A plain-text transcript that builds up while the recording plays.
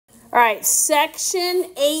All right,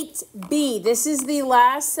 section 8B. This is the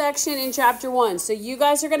last section in chapter 1. So you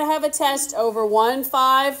guys are going to have a test over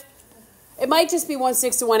 1-5. It might just be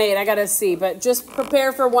 1-6 to 1-8. I got to see, but just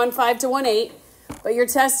prepare for 1-5 to 1-8. But your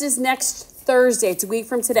test is next Thursday. It's a week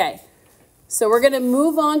from today. So we're going to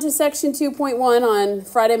move on to section 2.1 on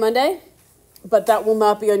Friday, Monday. But that will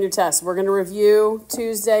not be on your test. We're going to review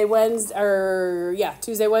Tuesday, Wednesday. We're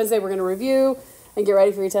going to review and get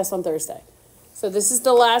ready for your test on Thursday. So this is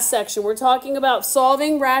the last section. We're talking about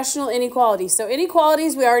solving rational inequalities. So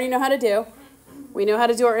inequalities, we already know how to do. We know how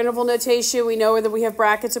to do our interval notation. We know that we have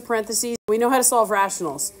brackets or parentheses. We know how to solve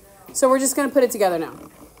rationals. So we're just going to put it together now. All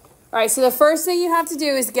right, so the first thing you have to do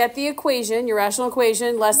is get the equation, your rational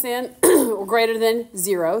equation, less than or greater than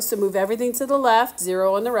 0. So move everything to the left,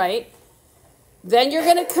 0 on the right. Then you're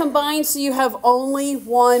going to combine so you have only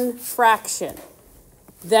one fraction.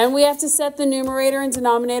 Then we have to set the numerator and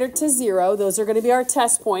denominator to 0. Those are going to be our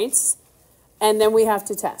test points. And then we have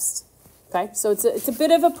to test. Okay, so it's a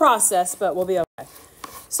bit of a process, but we'll be okay.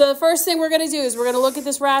 So the first thing we're going to do is we're going to look at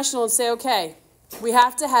this rational and say, okay, we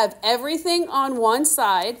have to have everything on one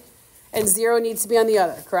side and 0 needs to be on the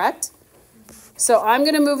other, correct? So I'm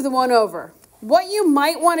going to move the 1 over. What you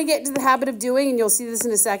might want to get into the habit of doing, and you'll see this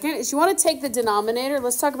in a second, is you want to take the denominator.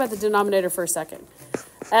 Let's talk about the denominator for a second.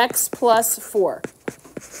 X plus 4.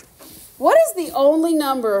 What is the only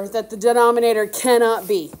number that the denominator cannot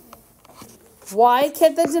be? Why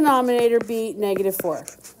can't the denominator be -4?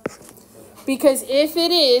 Because if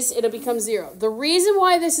it is, it'll become 0. The reason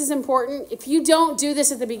why this is important, if you don't do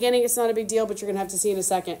this at the beginning, it's not a big deal, but you're going to have to see in a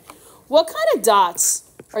second. What kind of dots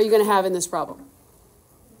are you going to have in this problem?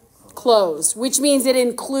 Closed, which means it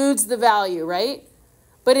includes the value, right?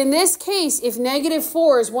 But in this case, if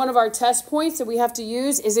 -4 is one of our test points that we have to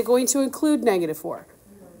use, is it going to include -4?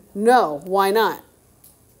 No. Why not?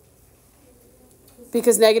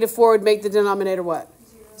 Because -4 would make the denominator what?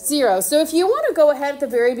 0. So if you want to go ahead at the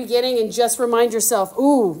very beginning and just remind yourself,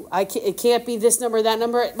 ooh, it can't be this number or that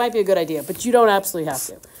number, it might be a good idea, but you don't absolutely have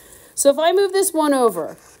to. So if I move this 1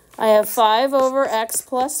 over, I have 5 over x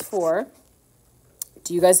plus 4.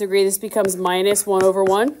 Do you guys agree this becomes -1 over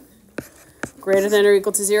 1? Greater than or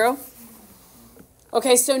equal to 0?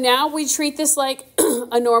 Okay, so now we treat this like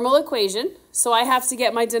a normal equation. So I have to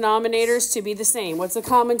get my denominators to be the same. What's the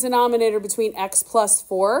common denominator between x plus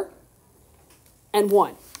 4 and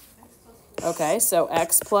 1? Okay, so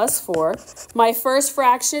x plus 4. My first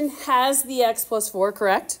fraction has the x plus 4,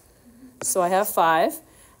 correct? So I have 5.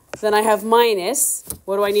 Then I have minus.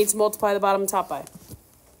 What do I need to multiply the bottom and top by?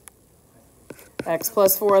 X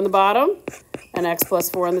plus 4 on the bottom and x plus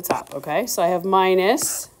 4 on the top. Okay, so I have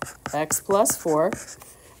minus x plus 4.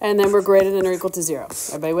 And then we're greater than or equal to 0.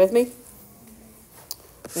 Everybody with me?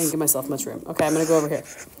 I didn't give myself much room. Okay, I'm going to go over here.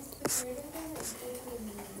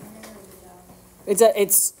 It's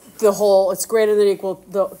greater than or equal,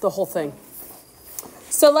 the whole thing.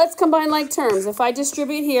 So let's combine like terms. If I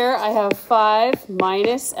distribute here, I have 5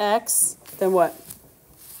 minus x, then what?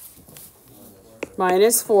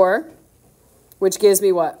 Minus 4, which gives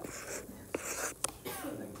me what?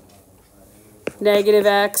 Negative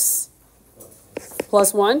x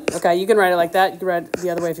plus 1. Okay, you can write it like that. You can write it the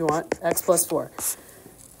other way if you want. X plus 4.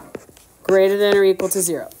 Greater than or equal to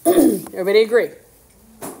 0. Everybody agree?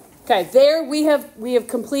 Okay, there we have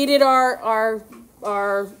completed our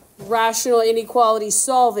rational inequality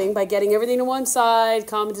solving by getting everything to one side,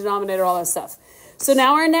 common denominator, all that stuff. So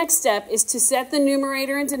now our next step is to set the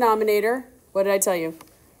numerator and denominator. What did I tell you?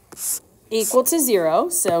 Equal to 0.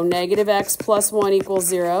 So negative x plus 1 equals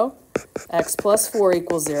 0. X plus 4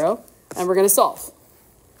 equals 0. And we're going to solve.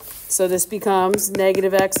 So this becomes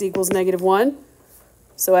negative x equals -1.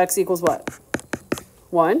 So x equals what?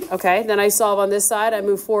 1. Okay, then I solve on this side. I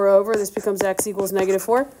move 4 over. This becomes x equals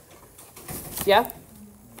 -4. Yeah?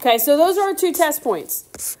 Okay, so those are our two test points.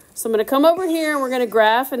 So I'm going to come over here and we're going to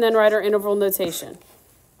graph and then write our interval notation.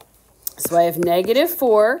 So I have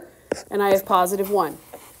 -4 and I have +1.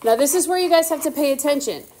 Now this is where you guys have to pay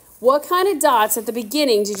attention. What kind of dots at the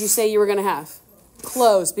beginning did you say you were going to have?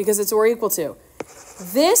 Closed, because it's or equal to.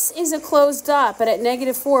 This is a closed dot, but at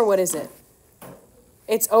 -4, what is it?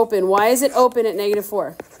 It's open. Why is it open at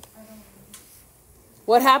 -4?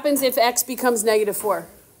 What happens if x becomes -4?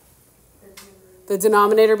 The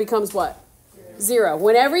denominator becomes what? 0.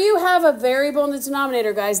 Whenever you have a variable in the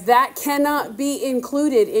denominator, guys, that cannot be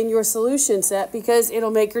included in your solution set because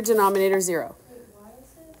it'll make your denominator 0.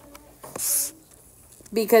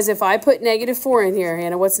 Because if I put -4 in here,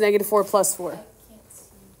 Hannah, what's -4 plus 4?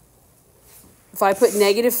 If I put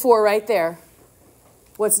 -4 right there,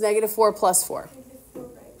 what's -4 plus 4?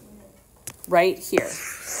 Right here.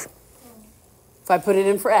 If If I put it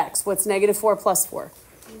in for x, what's negative 4 plus 4?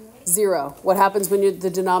 0. What happens when the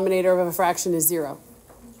denominator of a fraction is 0?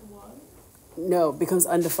 No, it becomes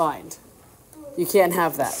undefined. You can't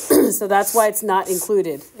have that. So that's why it's not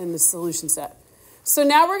included in the solution set. So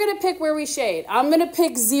now we're going to pick where we shade. I'm going to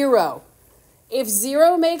pick 0. If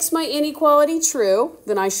 0 makes my inequality true,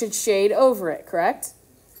 then I should shade over it, correct?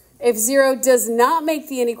 If 0 does not make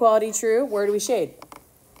the inequality true, where do we shade?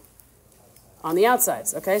 On the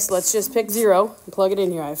outsides. Okay, so let's just pick 0 and plug it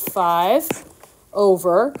in here. I have 5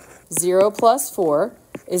 over 0 plus 4.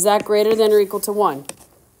 Is that greater than or equal to 1?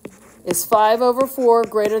 Is 5 over 4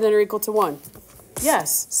 greater than or equal to 1?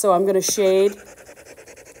 Yes. So I'm going to shade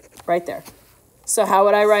right there. So how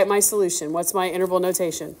would I write my solution? What's my interval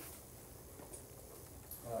notation?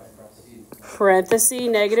 Parenthesis,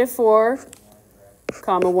 negative 4,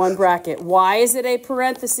 comma 1 bracket. Why is it a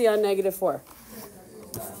parenthesis on negative 4?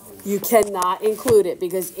 You cannot include it,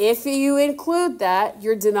 because if you include that,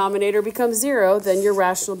 your denominator becomes 0, then your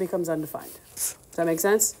rational becomes undefined. Does that make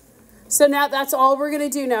sense? So now that's all we're going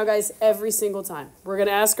to do now, guys, every single time. We're going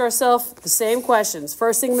to ask ourselves the same questions.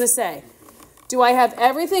 First thing I'm going to say, do I have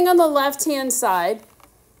everything on the left-hand side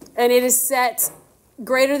and it is set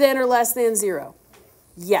greater than or less than 0?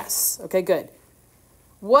 Yes. Okay, good.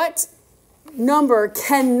 What number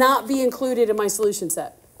cannot be included in my solution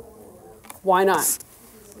set? Why not?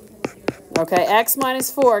 Okay, x minus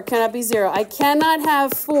 4 cannot be 0. I cannot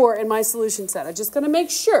have 4 in my solution set. I'm just going to make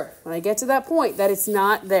sure when I get to that point that it's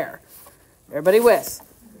not there. Everybody with?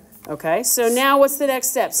 Okay, so now what's the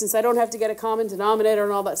next step? Since I don't have to get a common denominator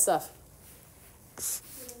and all that stuff.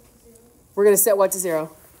 We're going to set what to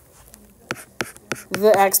 0?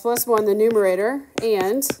 The x plus 1, the numerator,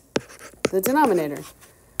 and the denominator.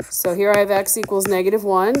 So here I have x equals negative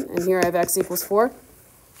 1, and here I have x equals 4.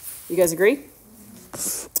 You guys agree?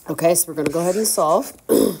 Okay, so we're going to go ahead and solve.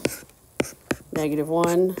 Negative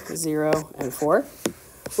 1, 0, and 4.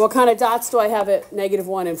 What kind of dots do I have at negative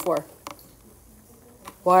 1 and 4?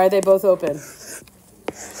 Why are they both open?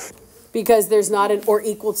 Because there's not an or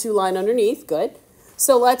equal to line underneath. Good.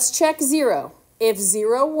 So let's check 0. If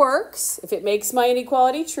 0 works, if it makes my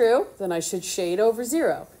inequality true, then I should shade over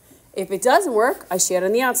 0. If it doesn't work, I shade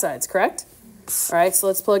on the outsides, correct? All right, so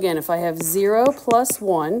let's plug in. If I have 0 plus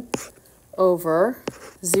 1 over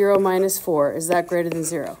 0 minus 4, is that greater than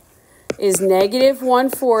 0? Is negative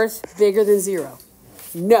 1/4 bigger than 0?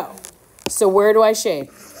 No. So where do I shade?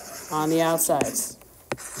 On the outsides.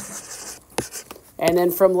 And then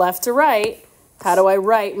from left to right, how do I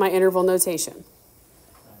write my interval notation?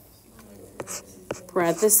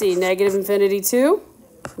 Parenthesis, negative infinity 2,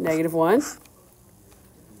 negative 1.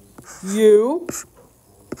 U,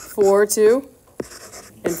 4 to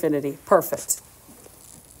infinity. Perfect.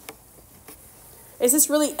 Is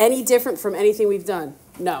this really any different from anything we've done?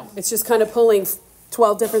 No. It's just kind of pulling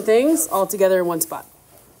 12 different things all together in one spot.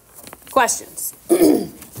 Questions?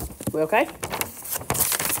 We okay?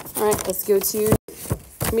 All right, let's go to,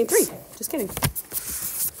 3. Just kidding.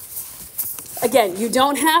 Again, you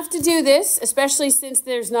don't have to do this, especially since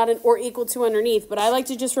there's not an or equal to underneath, but I like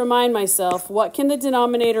to just remind myself, what can the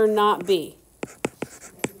denominator not be?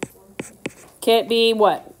 Can't be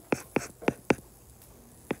what?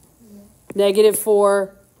 Negative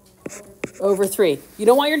 4 over 3. You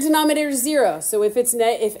don't want your denominator 0, so if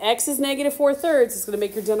x is negative 4/3, it's going to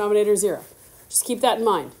make your denominator 0. Just keep that in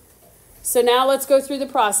mind. So now let's go through the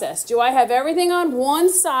process. Do I have everything on one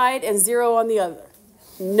side and 0 on the other?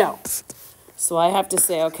 No. So I have to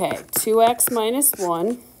say, okay, 2x minus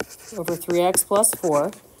 1 over 3x plus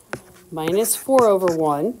 4 minus 4 over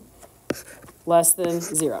 1 less than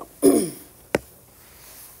 0.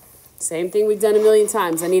 Same thing we've done a million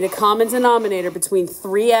times. I need a common denominator between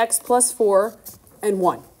 3x plus 4 and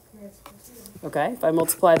 1. Okay, if I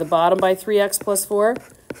multiply the bottom by 3x plus 4,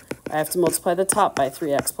 I have to multiply the top by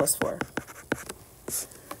 3x plus 4.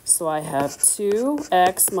 So I have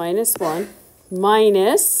 2x minus 1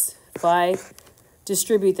 minus, if I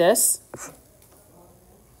distribute this,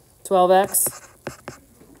 12x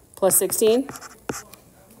plus 16.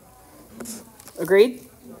 Agreed?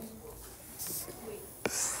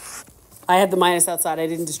 I had the minus outside. I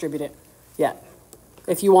didn't distribute it yet.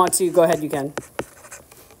 If you want to, go ahead, you can.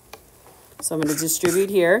 So I'm going to distribute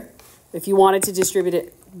here. If you wanted to distribute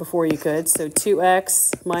it before, you could. So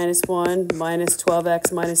 2x minus 1 minus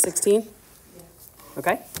 12x minus 16.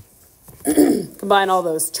 Okay? Combine all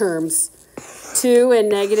those terms. 2 and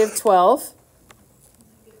negative 12.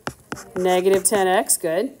 Negative 10x,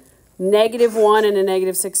 good. Negative 1 and a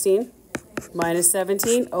negative 16. Minus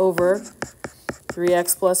 17 over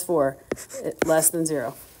 3x plus 4, less than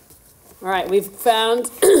 0. All right, we've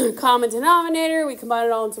found common denominator. We combine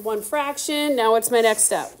it all into one fraction. Now what's my next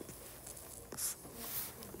step?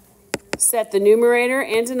 Set the numerator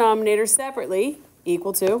and denominator separately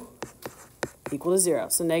equal to 0.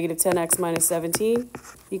 So negative 10x minus 17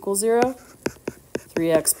 equals 0.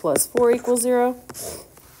 3x plus 4 equals 0.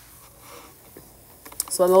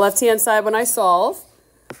 So on the left-hand side, when I solve,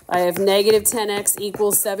 I have negative 10x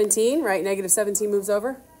equals 17, right? Negative 17 moves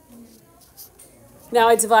over. Now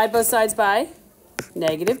I divide both sides by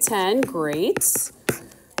negative 10. Great.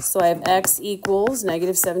 So I have x equals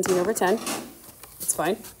negative 17 over 10. That's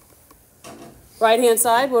fine. Right-hand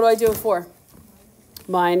side, what do I do it for?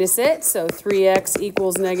 Minus it. So 3x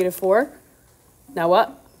equals negative 4. Now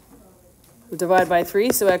what? We divide by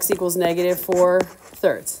 3, so x equals negative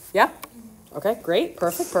 4/3. Yeah? Okay, great.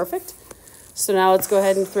 Perfect, perfect. So now let's go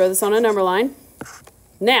ahead and throw this on a number line.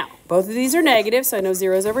 Now, both of these are negative, so I know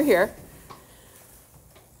 0 is over here.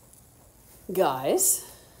 Guys,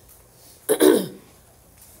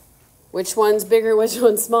 which one's bigger, which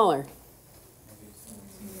one's smaller?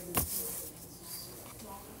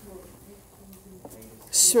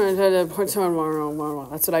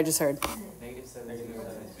 That's what I just heard.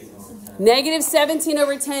 Negative 17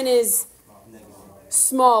 over 10 is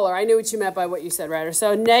smaller. I knew what you meant by what you said, Ryder.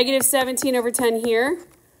 So negative 17 over 10 here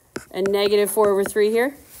and negative 4 over 3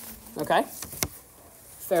 here. Okay.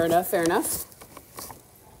 Fair enough, fair enough.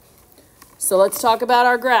 So let's talk about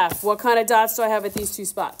our graph. What kind of dots do I have at these two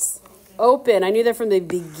spots? Open. I knew that from the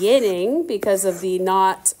beginning because of the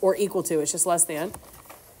not or equal to. It's just less than.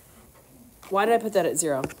 Why did I put that at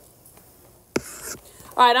 0?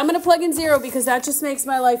 All right, I'm going to plug in 0 because that just makes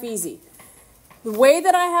my life easy. The way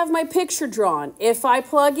that I have my picture drawn, if I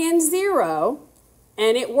plug in 0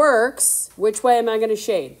 and it works, which way am I going to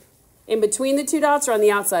shade? In between the two dots or on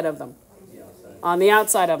the outside of them? On the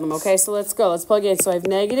outside of them. Okay, so let's go. Let's plug in. So I have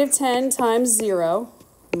negative 10 times 0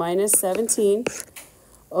 minus 17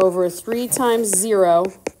 over 3 times 0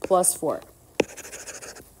 plus 4.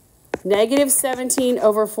 Negative 17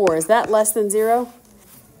 over 4. Is that less than 0?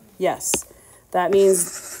 Yes. That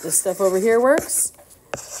means this stuff over here works,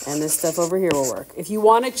 and this stuff over here will work. If you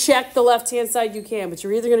want to check the left-hand side, you can, but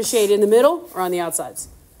you're either going to shade in the middle or on the outsides.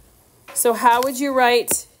 So how would you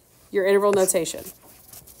write your interval notation?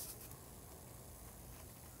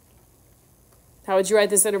 How would you write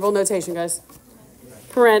this interval notation, guys?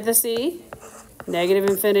 Parenthesis, negative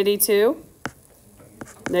infinity 2,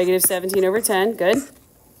 negative 17 over 10. Good.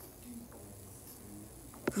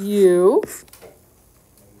 U,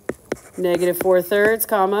 negative 4/3,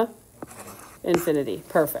 comma, infinity.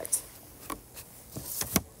 Perfect.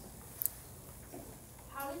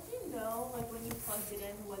 How did you know, like when you plugged it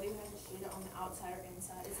in, whether you had to shade it on the outside or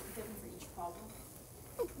inside? Is it different for each problem?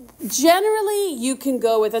 Generally, you can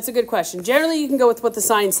go with, that's a good question. Generally, you can go with what the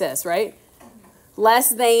sign says, right? Less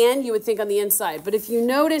than, you would think on the inside. But if you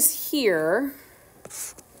notice here,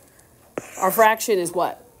 our fraction is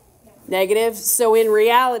what? Negative. So in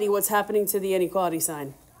reality, what's happening to the inequality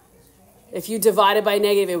sign? If you divide it by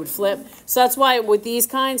negative, it would flip. So that's why with these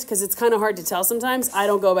kinds, because it's kind of hard to tell sometimes, I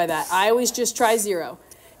don't go by that. I always just try 0.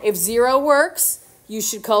 If 0 works, you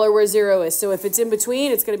should color where 0 is. So if it's in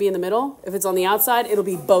between, it's going to be in the middle. If it's on the outside, it'll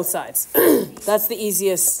be both sides. That's the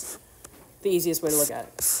easiest way to look at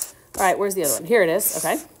it. All right, where's the other one? Here it is.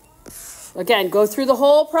 Okay. Again, go through the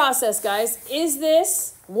whole process, guys. Is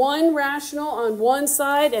this one rational on one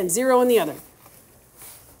side and 0 on the other?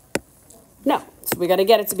 No. So we got to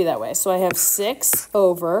get it to be that way. So I have 6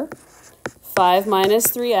 over 5 minus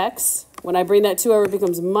 3x. When I bring that 2 over, it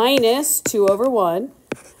becomes minus 2 over 1,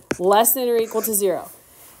 less than or equal to 0.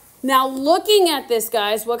 Now, looking at this,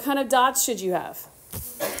 guys, what kind of dots should you have?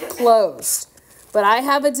 Closed. But I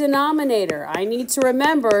have a denominator. I need to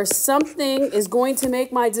remember something is going to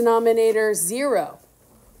make my denominator 0.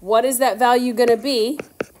 What is that value going to be?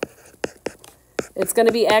 It's going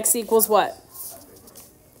to be x equals what?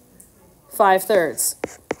 5/3.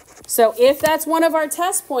 So if that's one of our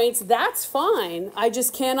test points, that's fine. I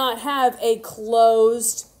just cannot have a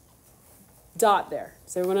closed dot there.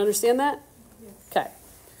 Does everyone understand that? Yes. Okay.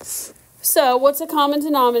 So what's a common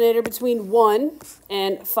denominator between 1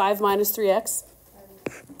 and 5 minus 3x?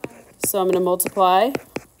 So I'm going to multiply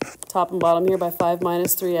top and bottom here by 5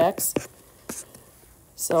 minus 3x.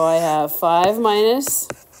 So I have 5 minus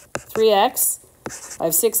 3x. I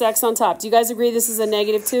have 6x on top. Do you guys agree this is a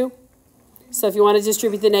negative 2? So if you want to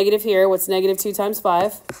distribute the negative here, what's negative 2 times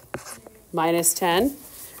 5? Minus 10.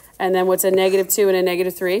 And then what's a negative 2 and a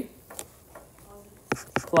negative 3?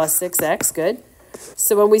 Plus 6x. Good.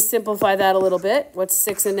 So when we simplify that a little bit, what's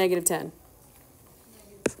 6 and negative 10?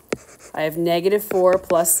 I have negative 4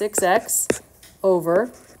 plus 6x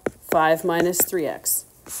over 5 minus 3x.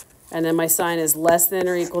 And then my sign is less than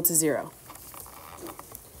or equal to 0.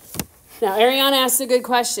 Now, Ariana asked a good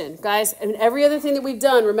question. Guys, and every other thing that we've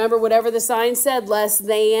done, remember whatever the sign said, less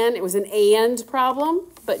than, it was an and problem.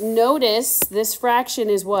 But notice this fraction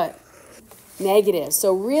is what? Negative.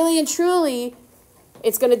 So really and truly,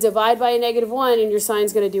 it's going to divide by a -1 and your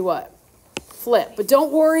sign's going to do what? Flip. But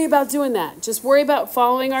don't worry about doing that. Just worry about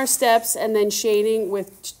following our steps and then shading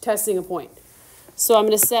with testing a point. So I'm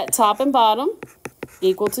going to set top and bottom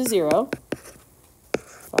equal to 0.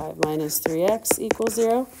 5 minus 3x equals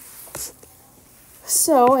 0.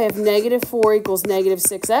 So I have -4 equals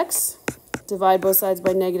 -6x. Divide both sides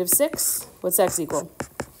by -6. What's x equal?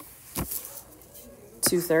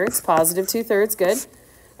 2/3, positive 2/3, good.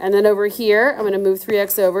 And then over here, I'm going to move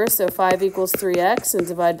 3x over, so 5 equals 3x, and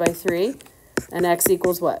divide by 3. And x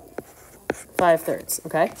equals what? 5/3,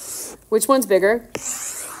 okay? Which one's bigger?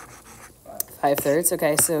 5/3,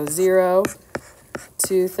 okay, so 0,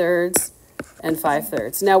 2/3, and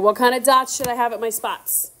 5/3. Now, what kind of dots should I have at my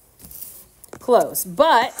spots? Close.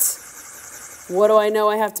 But what do I know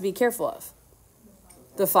I have to be careful of?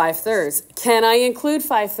 The 5/3. Can I include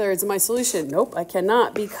 5/3 in my solution? Nope, I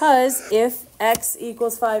cannot, because if x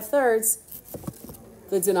equals 5/3,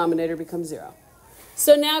 the denominator becomes 0.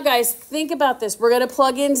 So now, guys, think about this. We're going to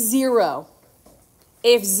plug in 0.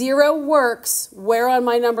 If 0 works, where on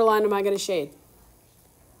my number line am I going to shade?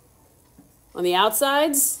 On the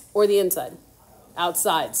outsides or the inside?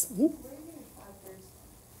 Outsides.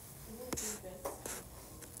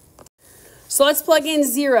 So let's plug in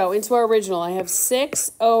 0 into our original. I have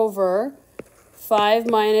 6 over 5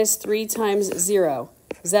 minus 3 times 0.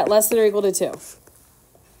 Is that less than or equal to 2?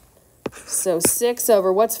 So 6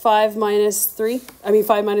 over, what's 5 minus 3?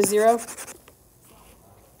 5 minus 0?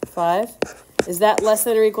 5. Is that less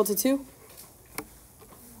than or equal to 2?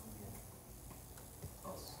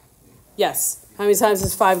 Yes. How many times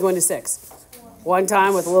is 5 going to 6? One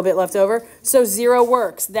time with a little bit left over. So 0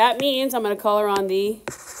 works. That means I'm going to color on the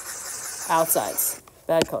outsides.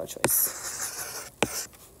 Bad color choice.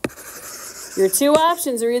 Your two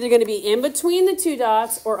options are either going to be in between the two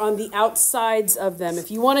dots or on the outsides of them.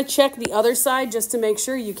 If you want to check the other side just to make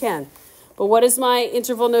sure, you can. But what is my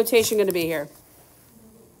interval notation going to be here?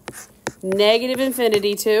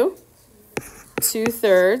 -infinity to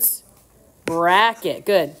 2/3 bracket.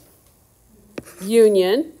 Good.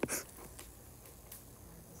 Union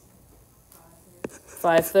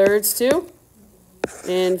 5/3 to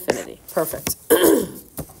infinity. Perfect.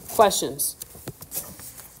 Questions?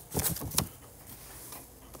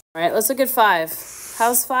 All right, let's look at 5.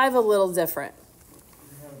 How's 5 a little different?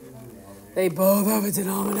 They both have a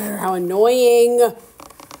denominator. How annoying.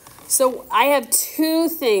 So I have two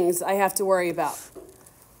things I have to worry about.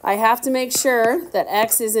 I have to make sure that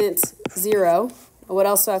x isn't 0. What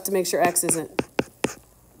else do I have to make sure x isn't?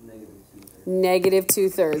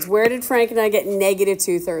 -2/3. Where did Frank and I get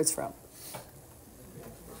 -2/3 from?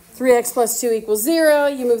 3x plus 2 equals 0.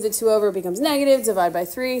 You move the 2 over, it becomes negative. Divide by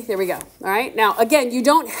 3. There we go. All right. Now, again, you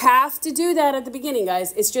don't have to do that at the beginning,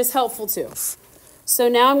 guys. It's just helpful too. So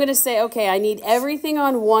now I'm going to say, okay, I need everything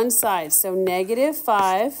on one side. So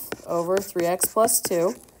 -5 over 3x plus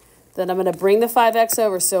 2. Then I'm going to bring the 5x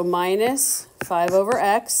over. So minus 5 over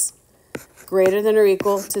x greater than or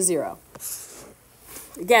equal to 0.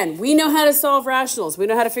 Again, we know how to solve rationals. We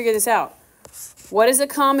know how to figure this out. What is a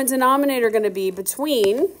common denominator going to be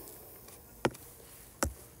between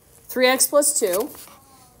 3x plus 2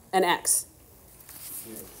 and x?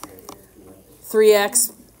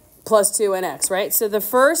 3x plus 2 and x, right? So the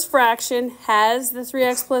first fraction has the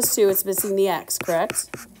 3x plus 2. It's missing the x, correct?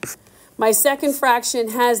 My second fraction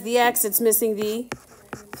has the x. It's missing the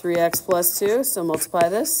 3x plus 2. So multiply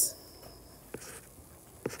this.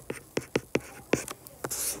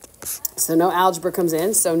 So no algebra comes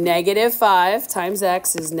in. So -5 times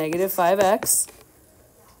x is -5x.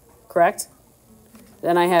 Correct?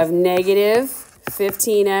 Then I have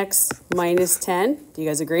 -15x minus 10. Do you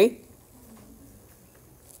guys agree?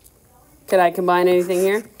 Could I combine anything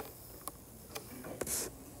here?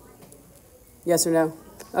 Yes or no?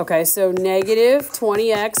 Okay, so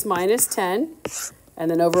 -20x minus 10. And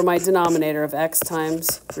then over my denominator of x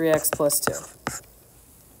times 3x plus 2.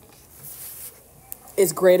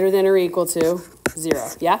 Is greater than or equal to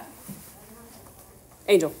 0. Yeah?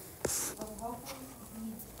 Angel.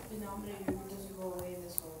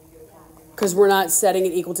 Because we're not setting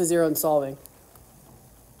it equal to 0 and solving.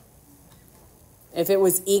 If it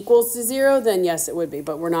was equals to 0, then yes, it would be.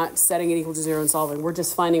 But we're not setting it equal to 0 and solving. We're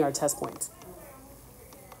just finding our test points.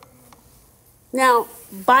 Now,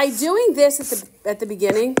 by doing this at the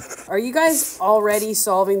beginning, are you guys already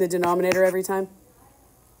solving the denominator every time?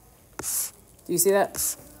 Do you see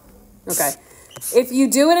that? Okay. If you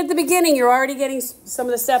do it at the beginning, you're already getting some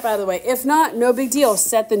of the step out of the way. If not, no big deal.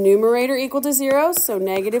 Set the numerator equal to 0. So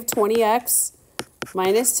negative 20x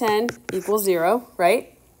minus 10 equals 0,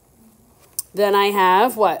 right? Then I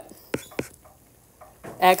have what?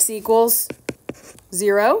 X equals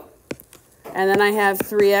 0. And then I have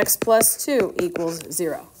 3x plus 2 equals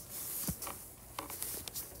 0.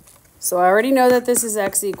 So I already know that this is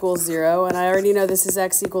x equals 0, and I already know this is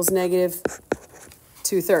x equals negative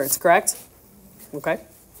 2/3, correct? Okay.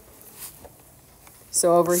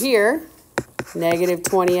 So over here, negative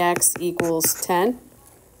 20x equals 10.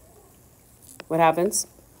 What happens?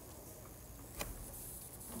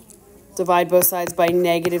 Divide both sides by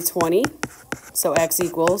negative 20. So x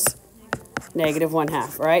equals negative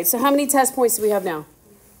 1/2, all right? So how many test points do we have now?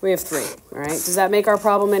 We have 3, all right? Does that make our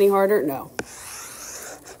problem any harder? No.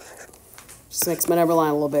 Just makes my number line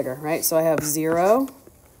a little bigger, right? So I have 0.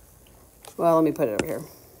 Well, let me put it over here.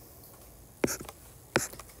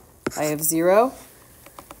 I have 0.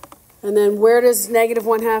 And then where does negative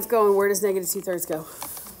 1/2 go and where does negative 2/3 go?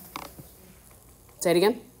 Say it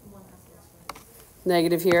again.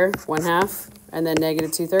 Negative here, 1/2, and then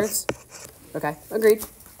negative 2/3. Okay, agreed.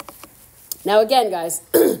 Now again, guys,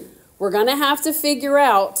 we're going to have to figure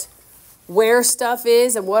out where stuff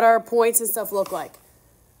is and what our points and stuff look like.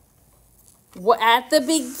 At the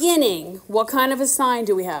beginning, what kind of a sign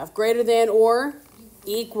do we have? Greater than or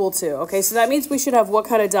equal to. Okay, so that means we should have what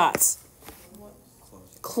kind of dots?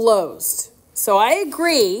 Closed. So I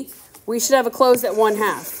agree we should have a closed at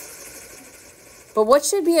 1/2. But what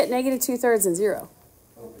should be at negative 2/3 and 0?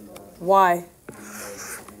 Why?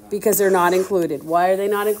 Because they're not included. Why are they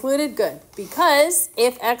not included? Good. Because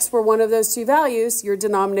if x were one of those two values, your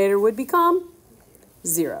denominator would become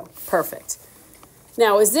 0. Perfect.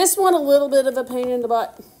 Now, is this one a little bit of a pain in the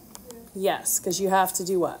butt? Yes, because you have to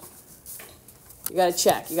do what? You got to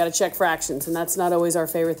check. You got to check fractions, and that's not always our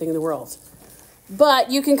favorite thing in the world. But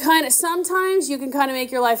you can sometimes you can kind of make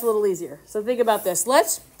your life a little easier. So think about this.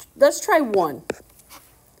 Let's try 1.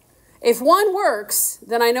 If 1 works,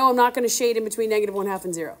 then I know I'm not going to shade in between negative 1/2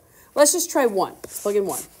 and 0. Let's just try 1. Let's plug in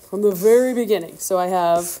 1 from the very beginning. So I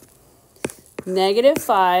have negative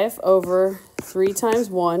 5 over 3 times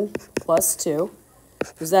 1 plus 2.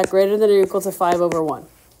 Is that greater than or equal to 5 over 1?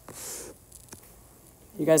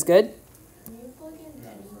 You guys good?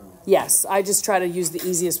 Yes, I just try to use the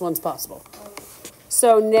easiest ones possible.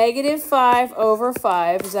 So negative 5 over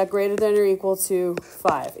 5, is that greater than or equal to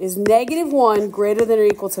 5? Is negative 1 greater than or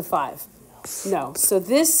equal to 5? No. So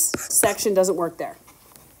this section doesn't work there.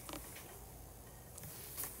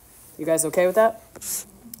 You guys okay with that?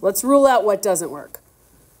 Let's rule out what doesn't work.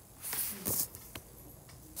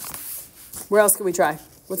 Where else can we try?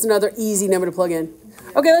 What's another easy number to plug in?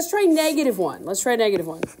 Okay, let's try negative 1. Let's try negative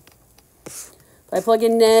 1. If I plug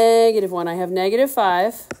in negative 1, I have negative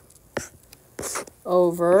 5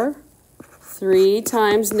 over 3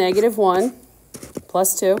 times negative 1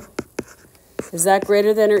 plus 2. Is that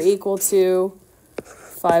greater than or equal to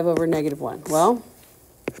 5 over negative 1? Well,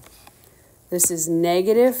 this is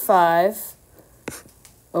negative 5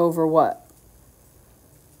 over what?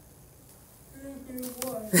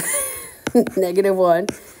 Negative 1.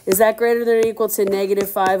 Is that greater than or equal to negative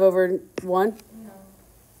 5 over 1?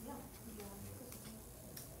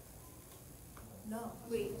 No.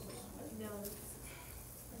 Wait. No.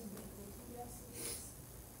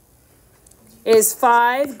 Is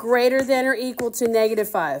 5 greater than or equal to negative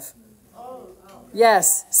 5? Oh.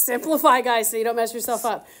 Yes. Simplify, guys, so you don't mess yourself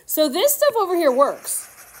up. So this stuff over here works.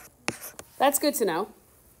 That's good to know.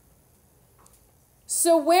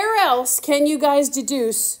 So where else can you guys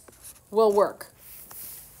deduce will work?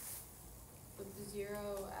 With the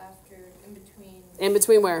 0 after, in between. In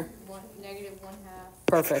between where? Negative 1/2.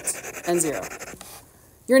 Perfect. And 0.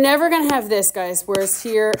 You're never going to have this, guys, where it's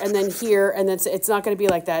here, and then it's not going to be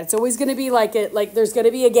like that. It's always going to be like there's going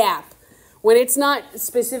to be a gap. When it's not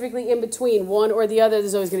specifically in between one or the other,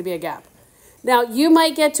 there's always going to be a gap. Now, you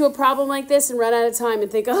might get to a problem like this and run out of time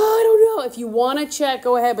and think, oh, I don't know. If you want to check,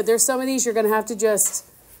 go ahead. But there's some of these you're going to have to just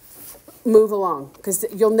move along because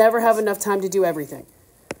you'll never have enough time to do everything.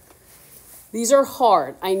 These are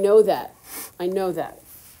hard. I know that. I know that.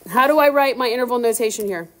 How do I write my interval notation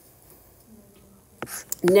here?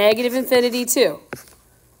 Negative infinity 2.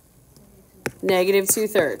 Negative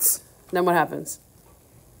 2/3. Then what happens?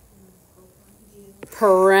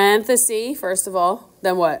 Parenthesis, first of all.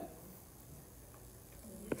 Then what?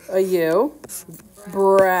 A U.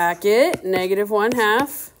 Bracket. Negative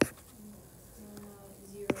 1/2.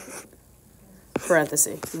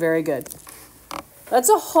 Parenthesis. Very good. That's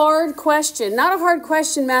a hard question. Not a hard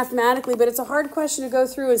question mathematically, but it's a hard question to go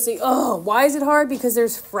through and see, oh, why is it hard? Because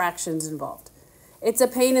there's fractions involved. It's a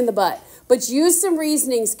pain in the butt. But use some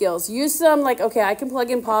reasoning skills. Use some like, okay, I can plug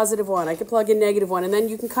in +1. I can plug in -1. And then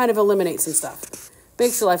you can kind of eliminate some stuff.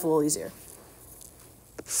 Makes your life a little easier.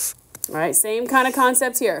 All right, same kind of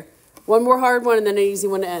concept here. One more hard one and then an easy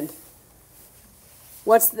one to end.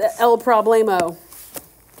 What's the el problemo?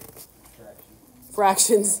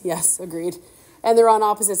 Fractions. Yes, agreed. And they're on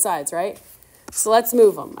opposite sides, right? So let's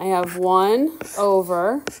move them. I have 1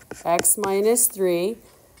 over x minus 3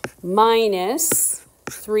 minus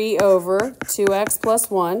 3 over 2x plus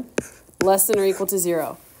 1 less than or equal to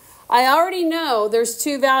 0. I already know there's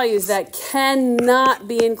two values that cannot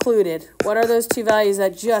be included. What are those two values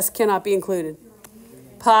that just cannot be included?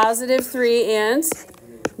 +3 and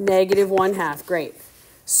 -1/2. Great.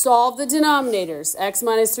 Solve the denominators. X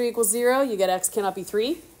minus 3 equals 0. You get x cannot be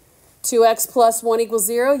 3. 2x plus 1 equals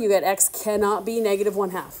 0. You get x cannot be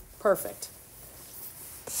 -1/2. Perfect.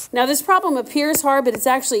 Now this problem appears hard, but it's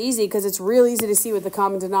actually easy because it's real easy to see what the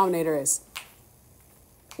common denominator is.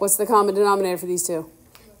 What's the common denominator for these two?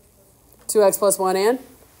 2x plus 1 and?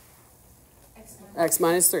 X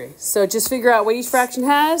minus 3. So just figure out what each fraction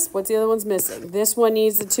has. What's the other one's missing? This one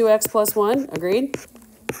needs the 2x plus 1. Agreed?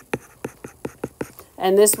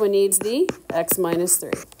 And this one needs the x minus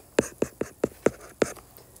 3.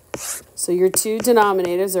 So your two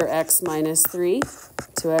denominators are x minus 3,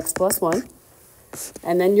 2x plus 1.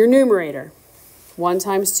 And then your numerator. 1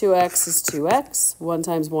 times 2x is 2x. 1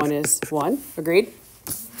 times 1 is 1. Agreed?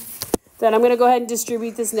 Then I'm going to go ahead and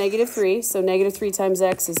distribute this -3. So -3 times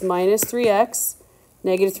x is minus 3x.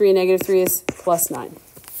 -3 and -3 is plus 9.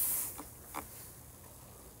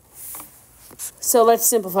 So let's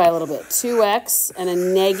simplify a little bit. 2x and a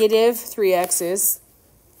 -3x is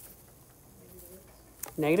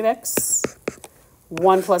 -x.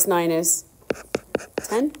 1 plus 9 is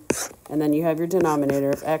 10. And then you have your denominator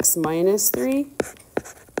of x minus 3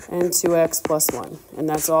 and 2x plus 1. And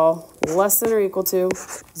that's all less than or equal to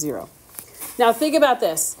 0. Now think about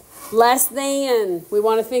this. Less than. We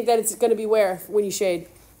want to think that it's going to be where when you shade?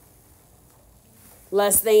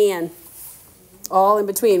 Less than. All in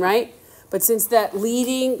between, right? But since we're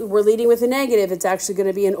leading with a negative, it's actually going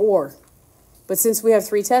to be an or. But since we have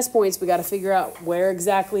 3 test points, we got to figure out where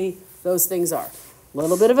exactly those things are. A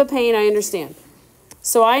little bit of a pain, I understand.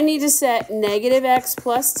 So I need to set -x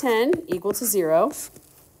plus 10 equal to 0.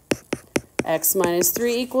 X minus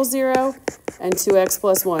 3 equals 0. And 2x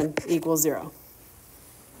plus 1 equals 0.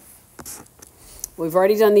 We've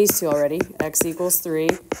already done these two already. X equals 3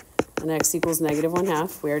 and x equals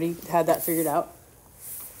 -1/2. We already had that figured out.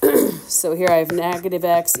 So here I have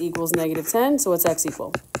 -x equals -10. So what's x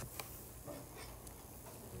equal?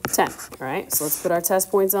 10. All right, so let's put our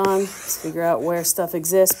test points on. Let's figure out where stuff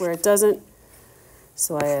exists, where it doesn't.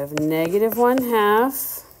 So I have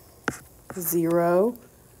 -1/2, 0,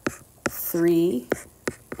 3,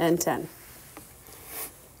 and 10.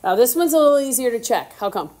 Now this one's a little easier to check. How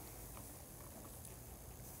come?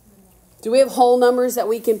 Do we have whole numbers that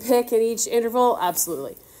we can pick in each interval?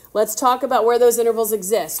 Absolutely. Let's talk about where those intervals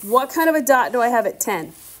exist. What kind of a dot do I have at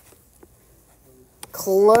 10?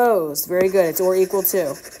 Closed. Very good. It's or equal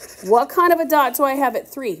to. What kind of a dot do I have at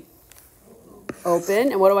 3?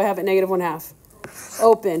 Open. And what do I have at -1/2?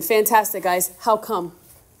 Open. Fantastic, guys. How come?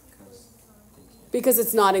 Because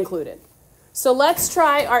it's not included. So let's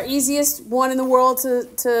try our easiest one in the world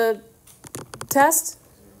to test.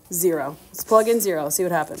 0. Let's plug in 0. See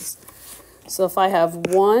what happens. So if I have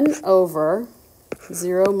 1 over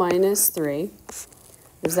 0 minus 3,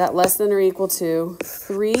 is that less than or equal to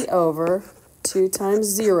 3 over 2 times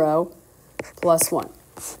 0 plus 1?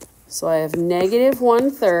 So I have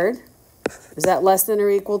 -1/3. Is that less than or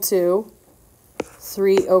equal to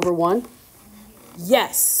 3 over 1?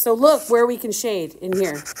 Yes. So look where we can shade in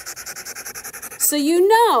here. So you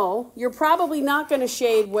know you're probably not going to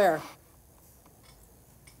shade where?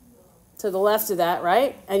 To the left of that,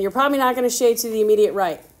 right? And you're probably not going to shade to the immediate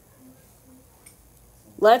right.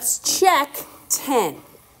 Let's check 10.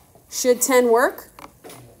 Should 10 work?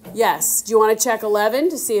 Yes. Do you want to check 11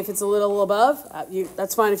 to see if it's a little above?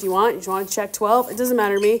 That's fine if you want. If you want to check 12, it doesn't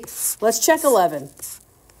matter to me. Let's check 11.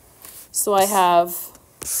 So I have,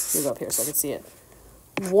 let me go up here so I can see it.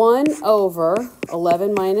 1 over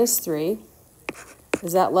 11 minus 3.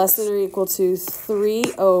 Is that less than or equal to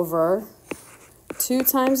 3 over 2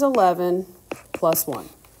 times 11 plus 1?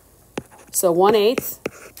 So 1/8.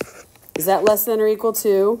 Is that less than or equal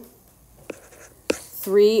to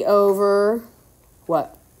 3 over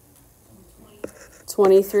what?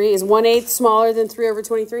 23. Is 1/8 smaller than 3 over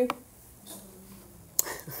 23?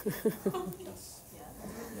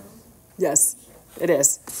 Yes, it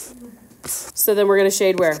is. So then we're going to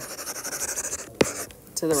shade where?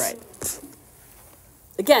 To the right.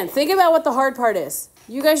 Again, think about what the hard part is.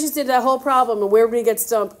 You guys just did that whole problem, and where everybody gets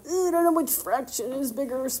stumped, I don't know which fraction is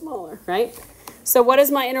bigger or smaller, right? So what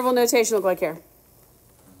does my interval notation look like here?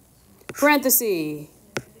 Parenthesis,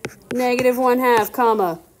 -1/2,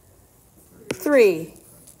 comma, 3,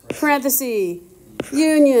 parenthesis,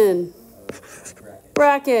 union,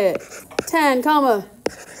 bracket, 10, comma.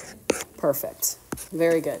 Perfect.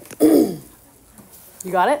 Very good.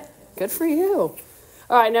 You got it? Good for you.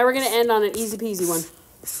 All right, now we're going to end on an easy peasy one.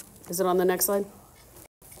 Is it on the next slide?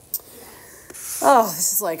 Oh,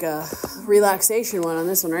 this is like a relaxation one on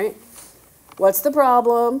this one, right? What's the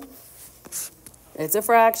problem? It's a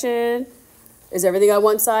fraction. Is everything on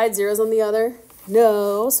one side, zeros on the other?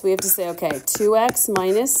 No, so we have to say, okay, 2x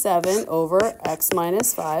minus 7 over x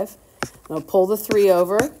minus 5. I'll pull the 3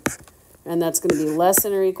 over, and that's going to be less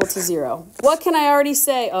than or equal to 0. What can I already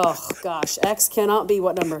say? Oh, gosh, x cannot be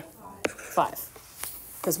what number? 5.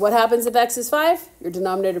 Because what happens if x is 5? Your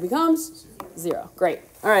denominator becomes 0. Great.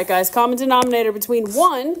 All right, guys, common denominator between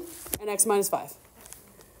 1 and x minus 5.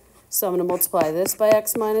 So I'm going to multiply this by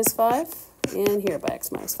x minus 5 and here by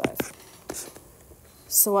x minus 5.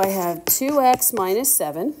 So I have 2x minus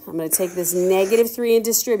 7. I'm going to take this -3 and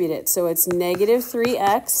distribute it. So it's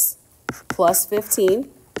 -3x plus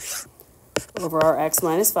 15 over our x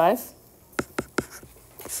minus 5.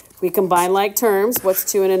 We combine like terms. What's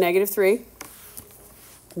 2 and a -3?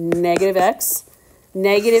 Negative x.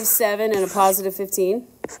 -7 and a positive 15.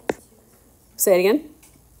 Say it again.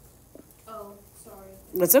 Oh, sorry.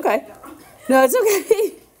 That's okay. No, it's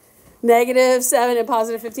okay. -7 and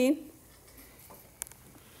positive 15.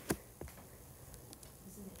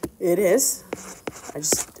 It is.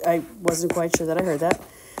 I wasn't quite sure that I heard that.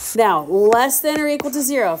 Now, less than or equal to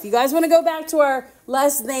 0. If you guys want to go back to our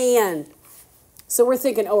less than. So we're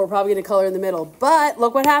thinking, oh, we're probably going to color in the middle. But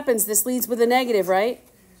look what happens. This leads with a negative, right?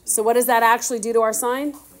 So what does that actually do to our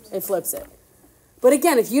sign? It flips it. But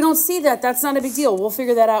again, if you don't see that, that's not a big deal. We'll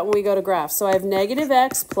figure that out when we go to graph. So I have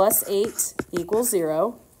 -x plus 8 equals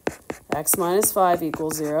 0. X minus 5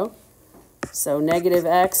 equals 0. So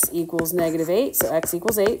 -x equals -8. So x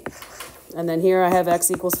equals 8. And then here I have x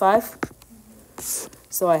equals 5.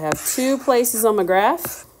 So I have 2 places on my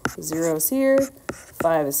graph. 0 is here,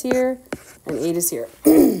 5 is here, and 8 is here.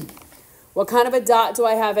 What kind of a dot do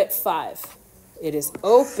I have at 5? It is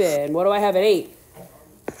open. What do I have at 8?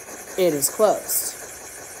 It is closed.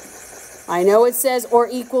 I know it says or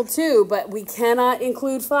equal to, but we cannot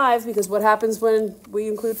include 5 because what happens when we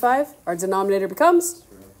include 5? Our denominator becomes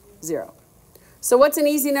 0. So what's an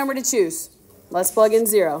easy number to choose? Let's plug in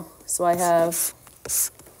 0. So I have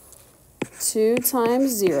 2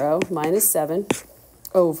 times 0 minus 7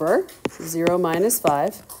 over 0 minus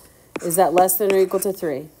 5. Is that less than or equal to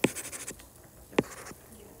 3?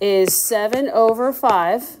 Is 7 over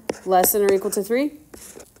 5 less than or equal to 3?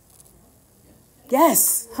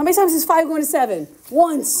 Yes. How many times is 5 going to 7?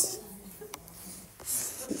 Once.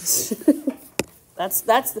 that's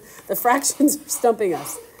the fractions are stumping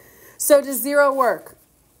us. So does 0 work?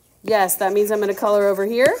 Yes, that means I'm going to color over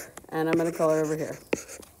here, and I'm going to color over here.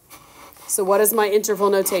 So what is my interval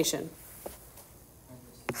notation?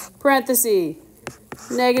 Parenthesis,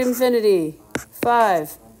 -infinity,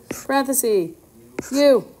 5, parenthesis,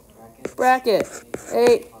 u, bracket,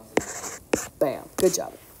 8, bam. Good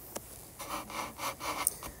job.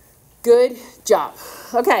 Good job.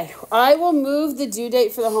 Okay, I will move the due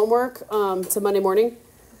date for the homework to Monday morning,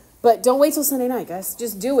 but don't wait till Sunday night, guys.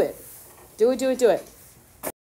 Just do it. Do it, do it, do it.